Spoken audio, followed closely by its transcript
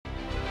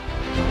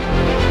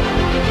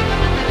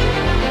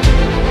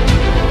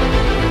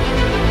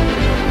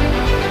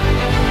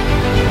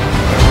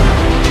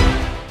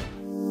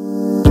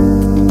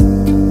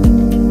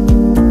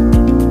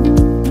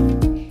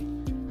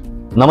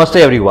Namaste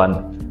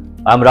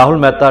everyone. I'm Rahul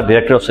Mehta,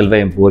 Director of Silver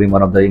Emporium,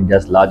 one of the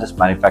India's largest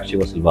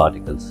manufacturer of silver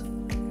articles.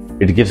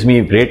 It gives me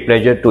great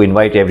pleasure to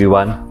invite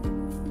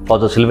everyone for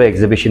the silver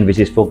exhibition, which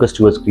is focused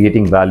towards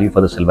creating value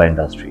for the silver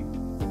industry.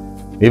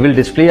 We will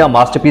display our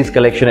masterpiece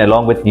collection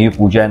along with new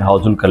puja and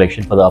household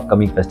collection for the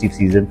upcoming festive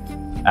season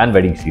and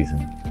wedding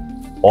season.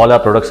 All our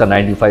products are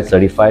 95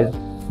 certified,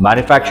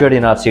 manufactured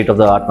in our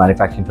state-of-the-art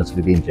manufacturing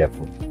facility in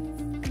Jaipur.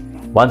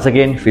 Once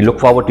again, we look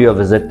forward to your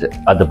visit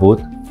at the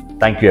booth.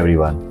 Thank you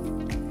everyone.